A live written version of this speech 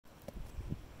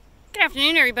Good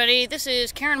afternoon, everybody. This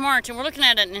is Karen March, and we're looking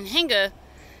at an Anhinga.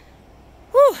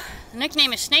 Whew. The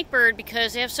nickname is Snakebird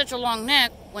because they have such a long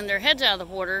neck. When their head's out of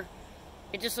the water,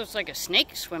 it just looks like a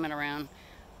snake swimming around.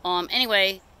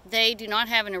 Anyway, they do not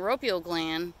have an eropial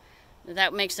gland.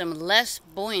 That makes them less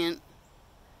buoyant,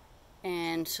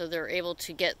 and so they're able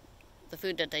to get the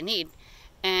food that they need.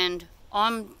 And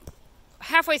I'm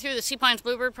halfway through the Sea Pines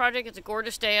Bluebird project. It's a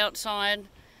gorgeous day outside,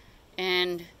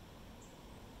 and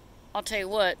I'll tell you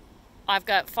what, I've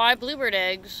got 5 bluebird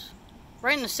eggs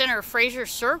right in the center of Fraser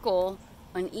Circle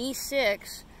on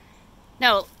E6.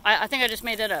 No, I think I just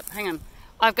made that up. Hang on.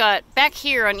 I've got back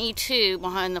here on E2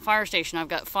 behind the fire station, I've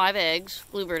got 5 eggs,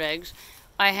 bluebird eggs.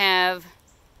 I have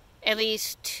at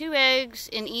least 2 eggs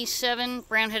in E7,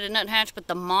 brown-headed nuthatch, but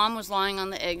the mom was lying on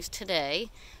the eggs today,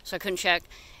 so I couldn't check.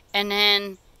 And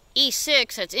then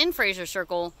E6, that's in Fraser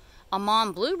Circle, a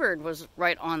mom bluebird was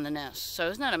right on the nest. So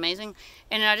isn't that amazing?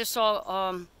 And I just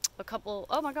saw a couple,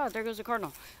 oh my God, there goes the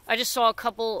cardinal. I just saw a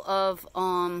couple of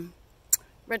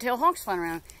red-tailed hawks flying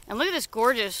around. And look at this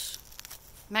gorgeous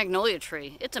magnolia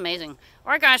tree. It's amazing.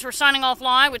 All right, guys, we're signing off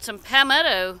live with some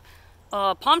palmetto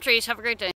palm trees. Have a great day.